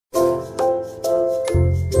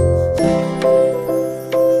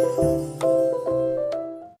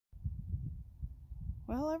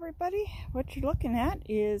what you're looking at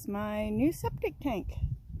is my new septic tank.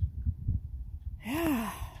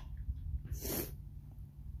 Yeah.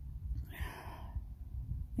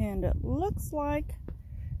 And it looks like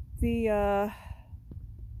it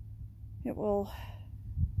will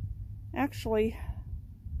actually,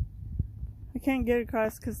 I can't get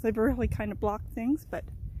across because they've really kind of blocked things, but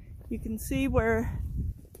you can see where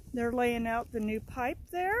they're laying out the new pipe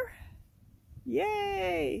there.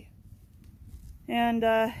 Yay! And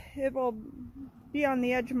it will be on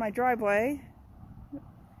the edge of my driveway,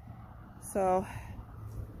 so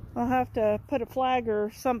I'll have to put a flag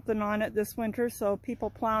or something on it this winter so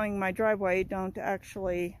people plowing my driveway don't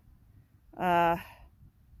actually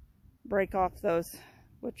break off those,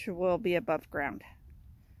 which will be above ground.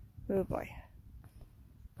 Oh boy.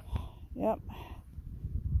 Yep.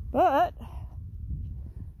 But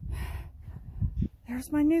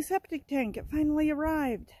there's my new septic tank. It finally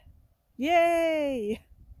arrived. Yay!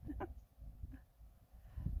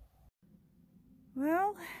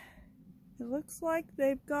 Well, it looks like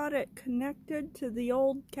they've got it connected to the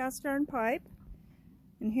old cast iron pipe.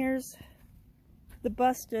 And here's the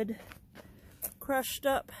busted, crushed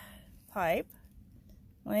up pipe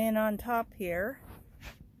laying on top here.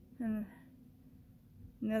 And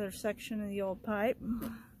another section of the old pipe.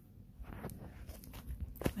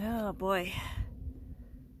 Oh boy.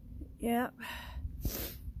 Yep.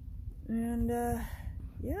 And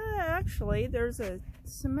yeah, actually there's a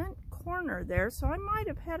cement corner there, so I might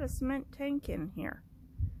have had a cement tank in here.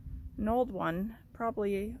 An old one,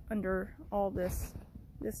 probably under all this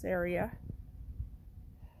area.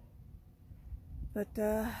 But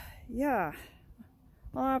yeah,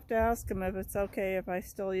 I'll have to ask them if it's okay if I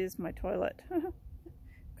still use my toilet.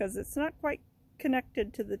 Because it's not quite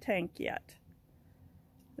connected to the tank yet.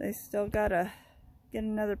 They still gotta get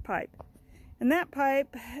another pipe. And that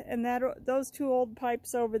pipe and those two old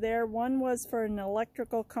pipes over there, one was for an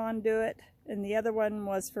electrical conduit and the other one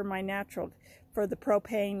was for my natural, for the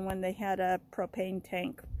propane when they had a propane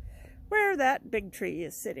tank where that big tree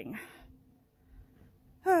is sitting.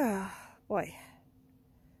 Oh boy.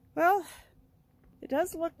 Well, it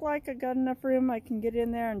does look like I got enough room I can get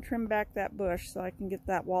in there and trim back that bush so I can get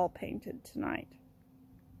that wall painted tonight.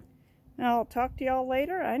 Now, I'll talk to y'all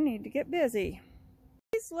later. I need to get busy.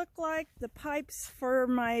 These look like the pipes for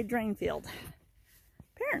my drain field.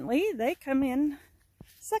 Apparently, they come in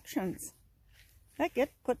sections that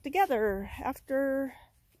get put together after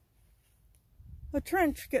a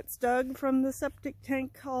trench gets dug from the septic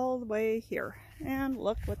tank all the way here. And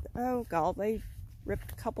look what, oh god, they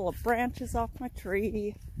ripped a couple of branches off my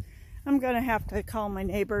tree. I'm gonna have to call my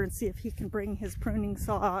neighbor and see if he can bring his pruning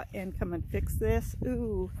saw and come and fix this.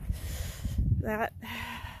 Ooh, that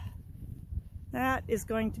is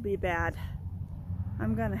going to be bad.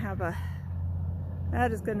 I'm gonna have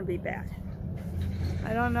that is gonna be bad.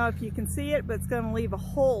 I don't know if you can see it, but it's gonna leave a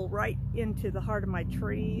hole right into the heart of my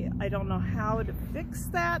tree. I don't know how to fix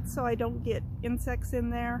that so I don't get insects in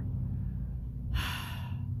there.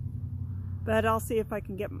 But I'll see if I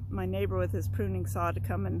can get my neighbor with his pruning saw to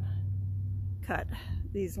come and cut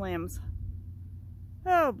these limbs.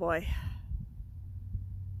 Oh boy.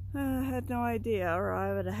 I had no idea, or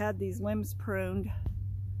I would have had these limbs pruned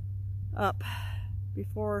up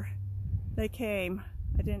before they came.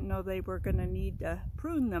 I didn't know they were going to need to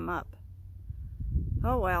prune them up.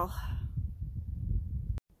 Oh well.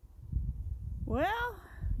 Well,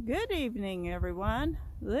 good evening everyone.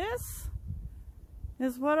 This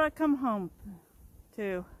is what I come home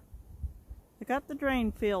to. I got the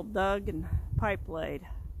drain field dug and pipe laid.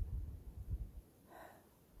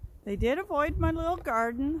 They did avoid my little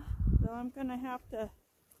garden, so I'm going to have to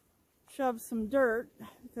shove some dirt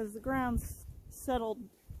because the ground's settled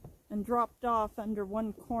and dropped off under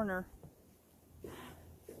one corner.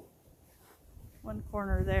 One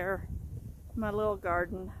corner there, my little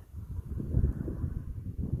garden.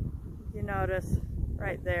 You notice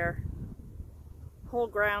right there. Whole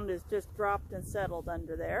ground is just dropped and settled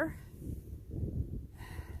under there.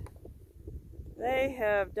 They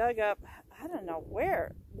have dug up, I don't know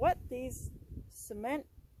what these cement,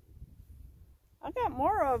 I got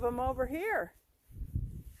more of them over here.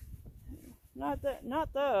 Not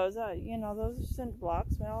those, you know, those are cinder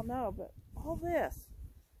blocks, we all know, but all this,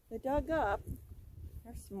 they dug up.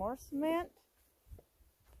 There's some more cement.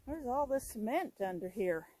 There's all this cement under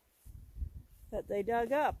here that they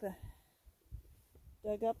dug up.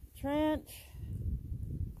 Dug up the trench.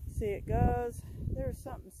 See, it goes. There's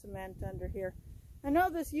something cement under here. I know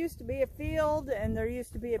this used to be a field and there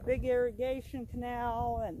used to be a big irrigation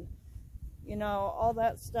canal and, you know, all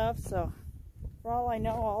that stuff. So for all I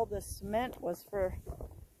know, all this cement was for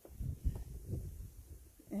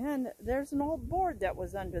And there's an old board that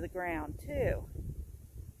was under the ground too.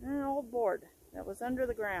 An old board that was under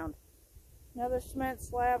the ground. Another cement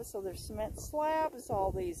slab, so there's cement slabs,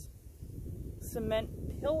 all these cement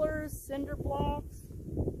pillars, cinder blocks,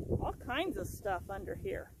 all kinds of stuff under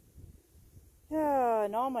here. Yeah,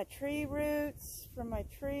 and all my tree roots from my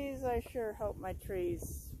trees. I sure hope my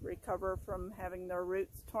trees recover from having their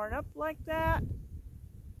roots torn up like that.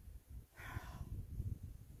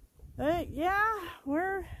 Yeah,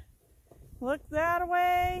 look that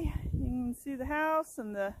way. You can see the house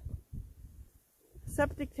and the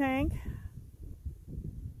septic tank.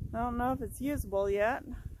 I don't know if it's usable yet.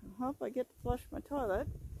 I hope I get to flush my toilet.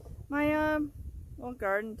 My little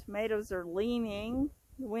garden tomatoes are leaning.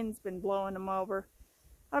 The wind's been blowing them over.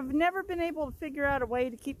 I've never been able to figure out a way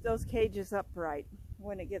to keep those cages upright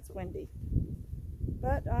when it gets windy.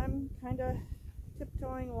 But I'm kind of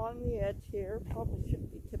tiptoeing along the edge here. Probably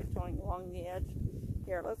shouldn't be tiptoeing along the edge.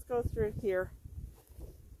 Here, let's go through here.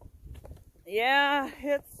 Yeah,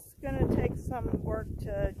 it's going to take some work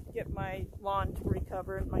to get my lawn to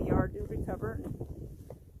recover and my yard to recover.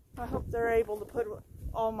 I hope they're able to put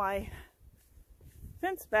all my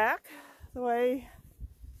fence back the way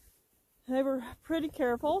they were pretty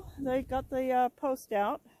careful. They got the post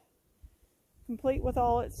out, complete with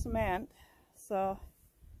all its cement. So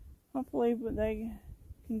hopefully they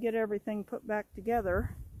can get everything put back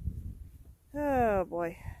together. Oh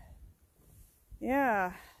boy.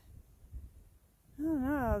 Yeah. I don't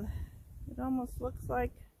know. It almost looks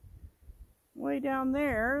like way down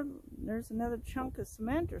there, there's another chunk of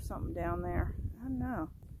cement or something down there. I don't know.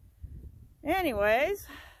 Anyways,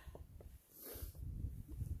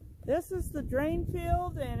 this is the drain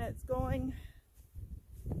field, and it's going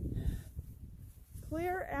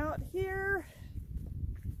clear out here,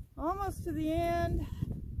 almost to the end,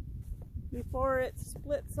 before it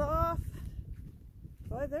splits off.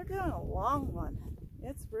 Boy, they're doing a long one.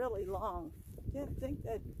 It's really long. Didn't think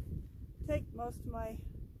they'd take most of my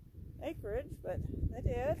acreage, but they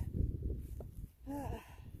did.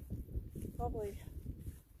 Probably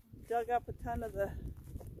dug up a ton of the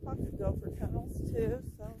pocket gopher tunnels too,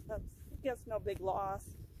 so that's, I guess, no big loss.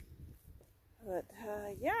 But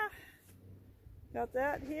yeah, got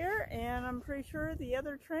that here, and I'm pretty sure the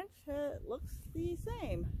other trench looks the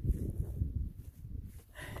same.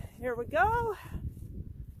 Here we go,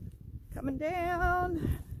 coming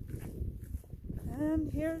down,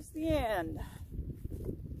 and here's the end.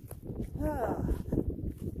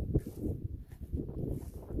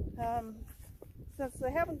 Since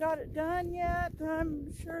they haven't got it done yet,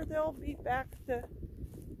 I'm sure they'll be back to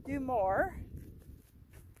do more.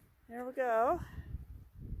 There we go.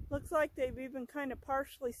 Looks like they've even kind of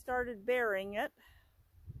partially started burying it.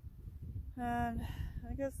 And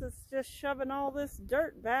I guess it's just shoving all this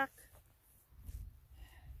dirt back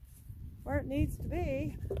where it needs to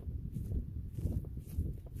be.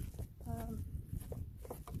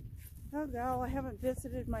 Oh no, I haven't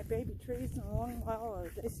visited my baby trees in a long while.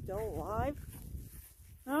 Are they still alive?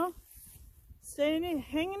 No? Staying in,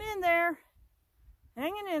 hanging in there.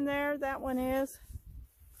 Hanging in there, that one is.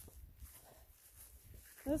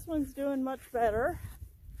 This one's doing much better.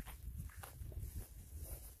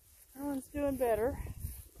 That one's doing better.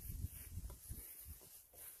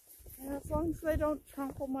 And as long as they don't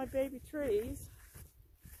trample my baby trees.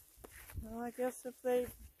 Well, I guess if they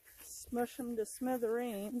smush them to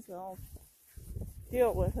smithereens, I'll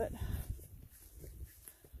deal with it.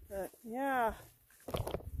 But yeah.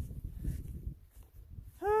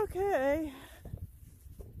 Okay.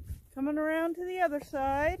 Coming around to the other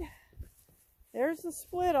side. There's the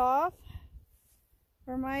split off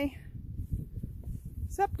for my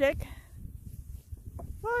septic.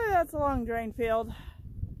 Boy, that's a long drain field.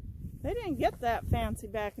 They didn't get that fancy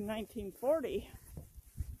back in 1940.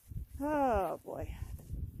 Oh boy.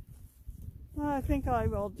 I think I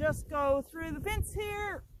will just go through the fence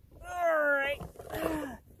here. Alright.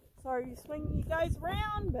 Sorry to swing you guys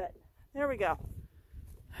around, but there we go.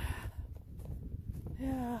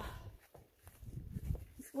 Yeah.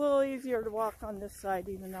 It's a little easier to walk on this side,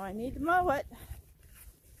 even though I need to mow it.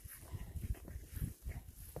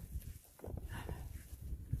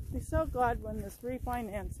 I'll be so glad when this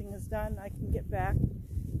refinancing is done, I can get back.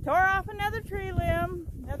 Tore off another tree limb,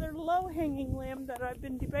 another low-hanging limb that I've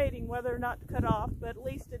been debating whether or not to cut off, but at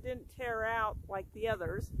least it didn't tear out like the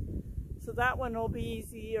others. So that one will be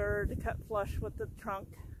easier to cut flush with the trunk.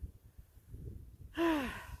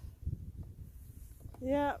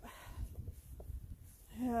 Yep.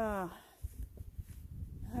 Yeah.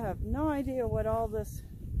 I have no idea what all this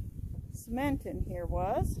cement in here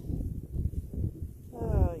was.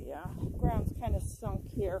 Oh yeah, the ground's kind of sunk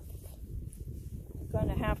here. going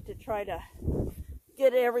to have to try to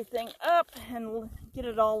get everything up and get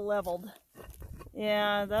it all leveled.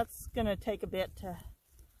 Yeah, that's going to take a bit to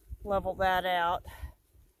level that out,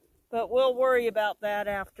 but we'll worry about that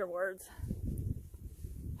afterwards.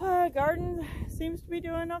 Garden seems to be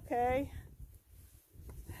doing okay.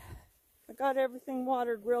 I got everything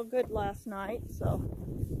watered real good last night, so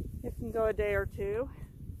it can go a day or two.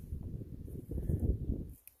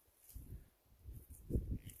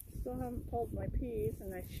 Still haven't pulled my peas,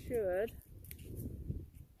 and I should.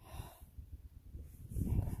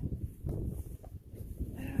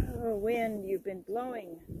 Oh, wind, you've been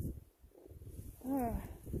blowing.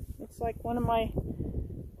 Looks like one of my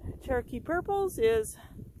Cherokee purples is,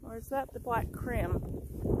 or is that the black crim?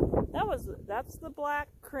 That's the black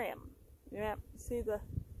crim. Yeah, see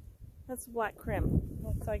that's the black crim.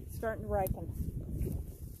 Looks like it's starting to ripen.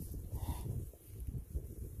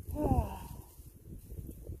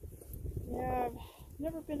 Yeah, I've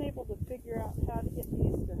never been able to figure out how to get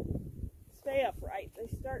these to stay upright.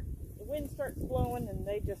 The wind starts blowing and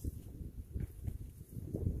they just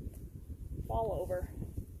fall over.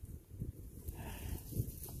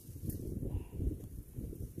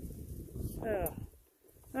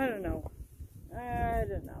 I don't know.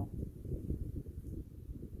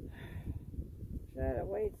 Should have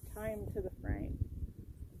waited time to the frame.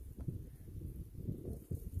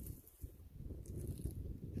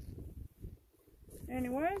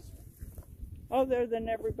 Anyways, other than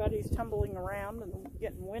everybody's tumbling around and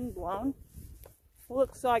getting wind blown,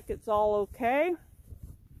 looks like it's all okay.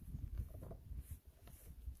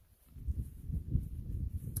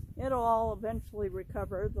 It'll all eventually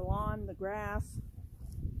recover. The lawn, the grass,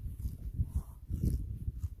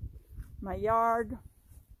 my yard,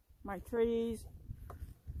 my trees.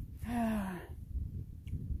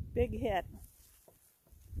 Big hit.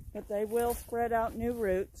 But they will spread out new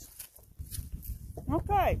roots.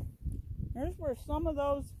 Okay, here's where some of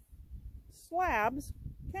those slabs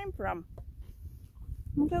came from.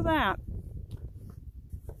 Look at that.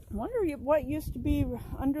 I wonder what used to be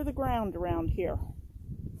under the ground around here.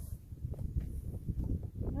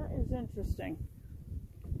 That is interesting.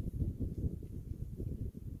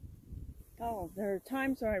 Oh, there are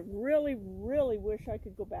times where I really, really wish I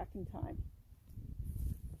could go back in time.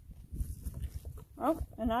 Oh,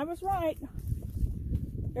 and I was right.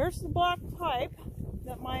 There's the black pipe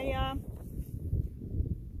that my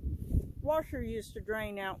washer used to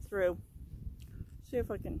drain out through. See if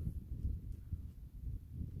I can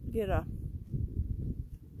get a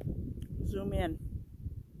zoom in.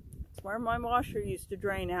 It's where my washer used to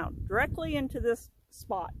drain out, directly into this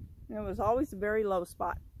spot. And it was always a very low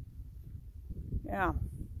spot. Yeah,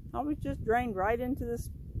 always just drained right into this,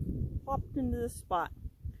 popped into this spot.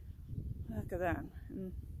 Look at that.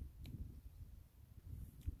 And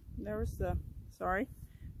there's the, sorry,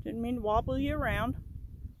 didn't mean to wobble you around,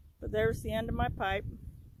 but there's the end of my pipe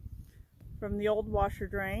from the old washer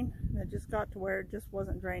drain. It just got to where it just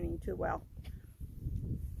wasn't draining too well.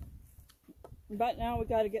 But now we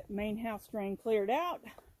got to get the main house drain cleared out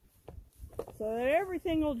so that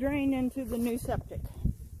everything will drain into the new septic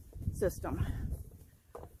system.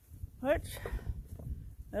 Which,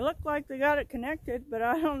 they look like they got it connected, but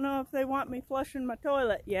I don't know if they want me flushing my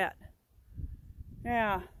toilet yet.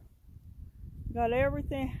 Yeah, got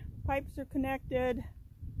everything, pipes are connected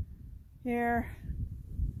here,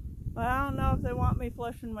 but I don't know if they want me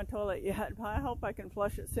flushing my toilet yet, but I hope I can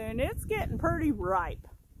flush it soon. It's getting pretty ripe.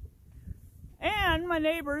 And my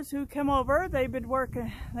neighbors who come over, they've been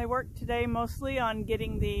working, they worked today mostly on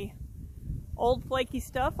getting the old flaky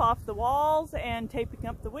stuff off the walls and taping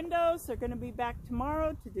up the windows. They're going to be back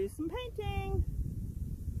tomorrow to do some painting.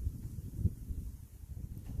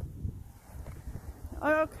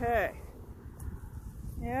 Okay.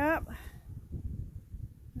 Yep.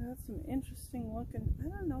 That's some interesting looking, I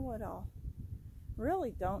don't know what all.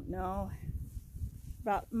 Really don't know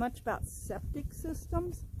much about septic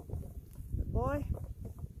systems. But boy.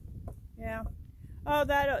 Yeah. Oh,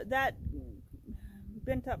 that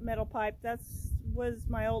bent up metal pipe, was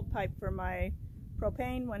my old pipe for my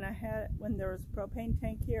propane when there was a propane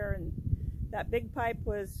tank here, and that big pipe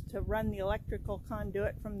was to run the electrical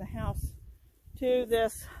conduit from the house to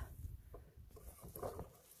this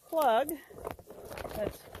plug.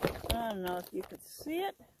 That's, I don't know if you could see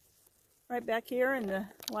it right back here in the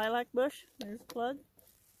lilac bush. There's the plug.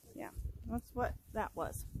 Yeah, that's what that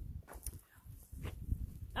was.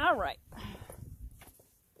 All right.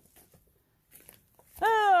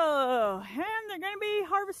 Oh, and they're going to be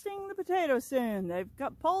harvesting the potatoes soon. They've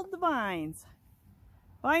pulled the vines.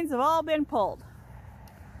 Vines have all been pulled.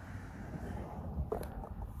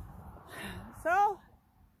 So,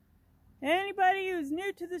 Anybody who's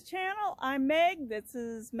new to this channel, I'm Meg. This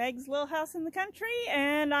is Meg's Little House in the Country,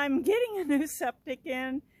 and I'm getting a new septic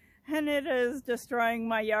in, and it is destroying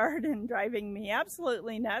my yard and driving me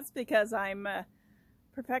absolutely nuts because I'm a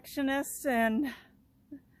perfectionist, and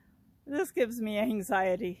this gives me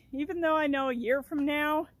anxiety. Even though I know a year from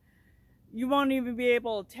now, you won't even be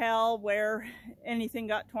able to tell where anything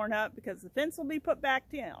got torn up because the fence will be put back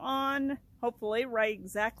on, hopefully, right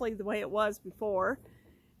exactly the way it was before.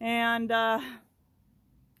 And,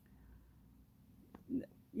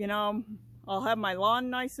 you know, I'll have my lawn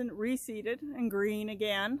nice and reseeded and green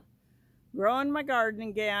again, growing my garden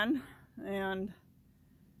again, and,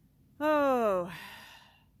 oh,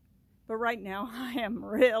 but right now I am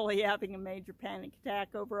really having a major panic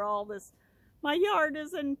attack over all this. My yard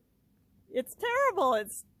it's terrible.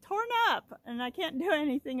 It's torn up, and I can't do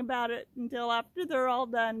anything about it until after they're all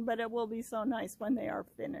done, but it will be so nice when they are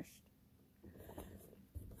finished.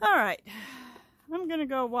 All right, I'm gonna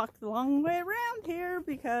go walk the long way around here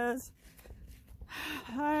because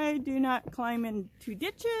I do not climb into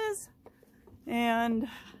ditches, and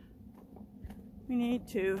we need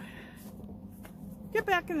to get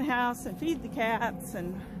back in the house and feed the cats.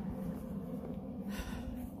 And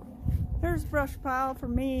there's a brush pile for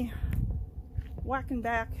me whacking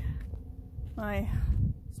back my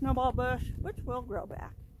snowball bush, which will grow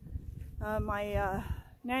back. My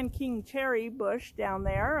Nanking cherry bush down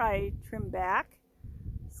there I trimmed back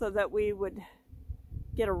so that we would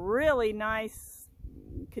get a really nice,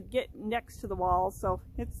 could get next to the wall. So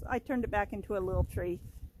I turned it back into a little tree.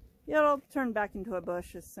 It'll turn back into a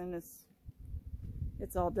bush as soon as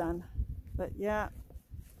it's all done. But yeah,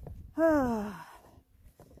 they're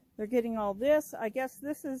getting all this. I guess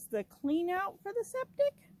this is the clean out for the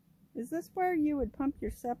septic. Is this where you would pump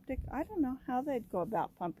your septic? I don't know how they'd go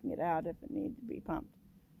about pumping it out if it needed to be pumped.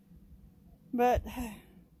 But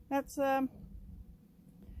that's,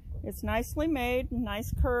 it's nicely made,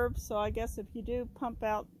 nice curves. So I guess if you do pump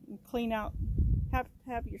out and clean out,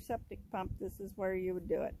 have your septic pump, this is where you would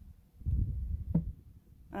do it.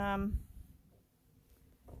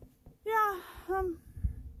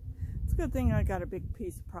 It's a good thing I got a big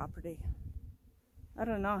piece of property. I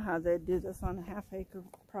don't know how they'd do this on a half-acre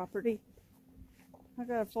property. I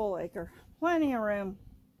got a full acre, plenty of room.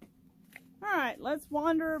 All right, let's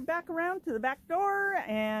wander back around to the back door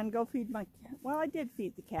and go feed my cat. Well, I did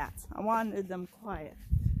feed the cats. I wanted them quiet.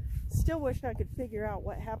 Still wish I could figure out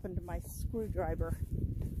what happened to my screwdriver.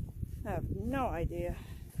 I have no idea.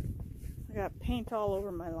 I got paint all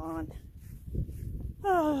over my lawn.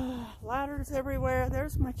 Oh, ladders everywhere.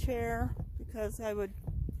 There's my chair because I would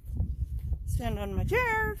stand on my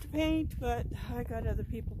chair to paint, but I got other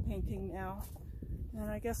people painting now. And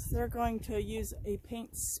I guess they're going to use a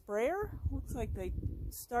paint sprayer. Looks like they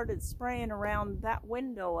started spraying around that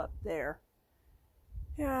window up there.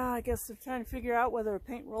 Yeah, I guess they're trying to figure out whether a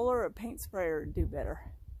paint roller or a paint sprayer would do better.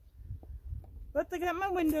 But they got my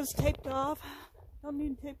windows taped off. Don't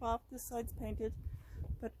need to tape off. This side's painted.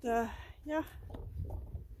 But, yeah.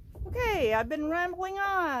 Okay, I've been rambling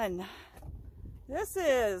on. This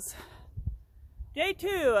is day 2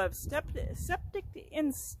 of septic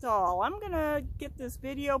install. I'm gonna get this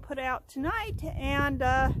video put out tonight, and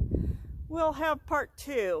we'll have part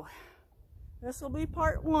 2. This will be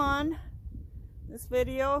part 1. This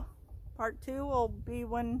video, part 2, will be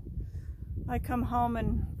when I come home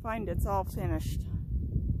and find it's all finished.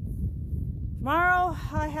 Tomorrow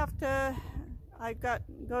I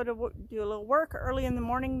go to do a little work early in the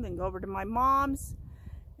morning, then go over to my mom's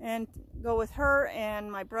and go with her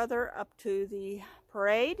and my brother up to the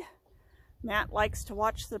parade. Matt likes to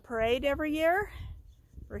watch the parade every year.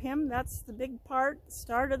 For him, that's the big part.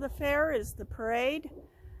 Start of the fair is the parade.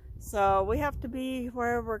 So we have to be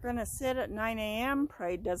where we're going to sit at 9 a.m.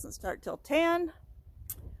 Parade doesn't start till 10.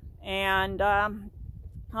 And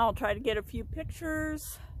I'll try to get a few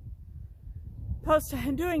pictures.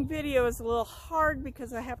 Doing video is a little hard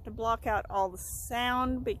because I have to block out all the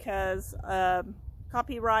sound because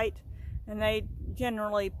copyright, and they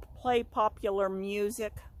generally play popular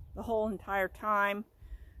music the whole entire time.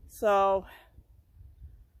 So,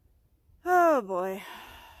 oh boy.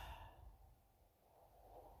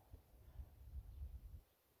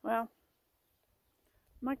 Well,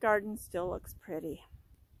 my garden still looks pretty.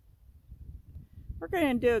 We're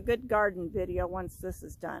going to do a good garden video once this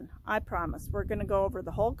is done. I promise. We're going to go over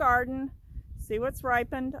the whole garden, see what's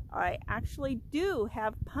ripened. I actually do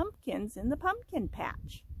have pumpkins in the pumpkin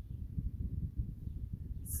patch.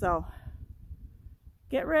 So,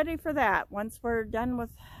 get ready for that once we're done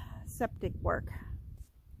with septic work.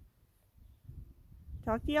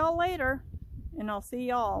 Talk to y'all later, and I'll see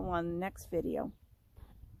y'all on the next video.